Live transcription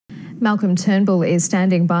Malcolm Turnbull is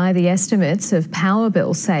standing by the estimates of power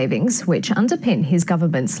bill savings, which underpin his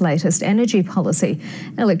government's latest energy policy.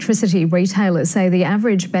 Electricity retailers say the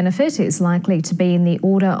average benefit is likely to be in the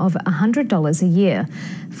order of $100 a year.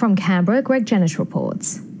 From Canberra, Greg Jennett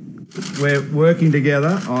reports. We're working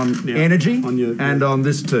together on energy and on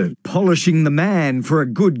this too. Polishing the man for a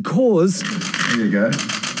good cause. There you go.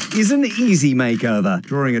 Is an easy makeover.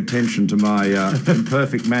 Drawing attention to my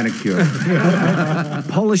imperfect manicure.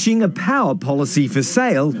 Polishing a power policy for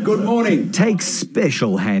sale. Good morning. Takes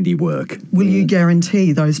special handiwork. Will you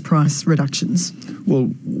guarantee those price reductions? Well,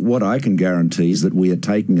 what I can guarantee is that we are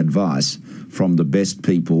taking advice from the best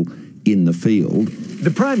people in the field.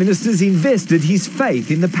 The Prime Minister's invested his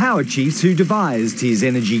faith in the power chiefs who devised his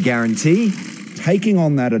energy guarantee. Taking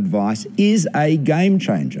on that advice is a game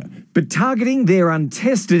changer. But targeting their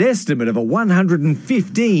untested estimate of a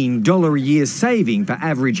 $115 a year saving for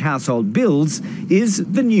average household bills is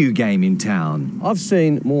the new game in town. I've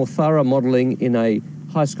seen more thorough modelling in a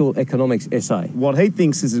high school economics essay. What he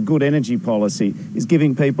thinks is a good energy policy is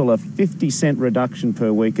giving people a 50-cent reduction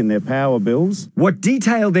per week in their power bills. What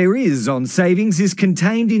detail there is on savings is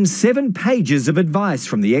contained in 7 pages of advice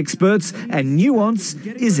from the experts, and nuance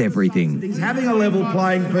is everything. Having a level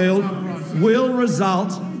playing field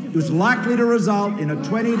is likely to result in a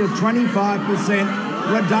 20 to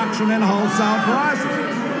 25% reduction in wholesale prices.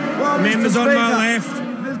 Well, Members on my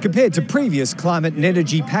left. Compared to previous climate and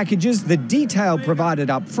energy packages, the detail provided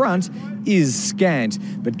up front is scant.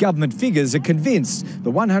 But government figures are convinced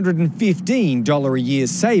the $115 a year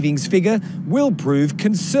savings figure will prove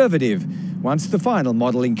conservative once the final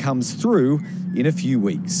modelling comes through in a few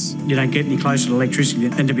weeks. You don't get any closer to electricity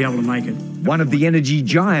than to be able to make it. One of the energy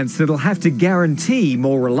giants that'll have to guarantee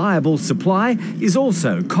more reliable supply is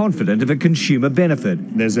also confident of a consumer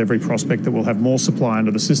benefit. There's every prospect that we'll have more supply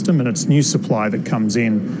under the system, and it's new supply that comes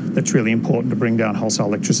in that's really important to bring down wholesale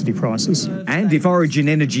electricity prices. And if Origin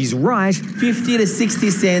Energy's right, 50 to 60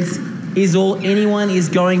 cents is all anyone is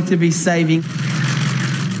going to be saving.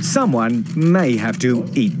 Someone may have to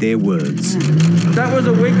eat their words. That was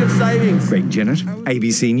a week of savings. Greg Jennett,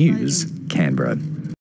 ABC News, Canberra.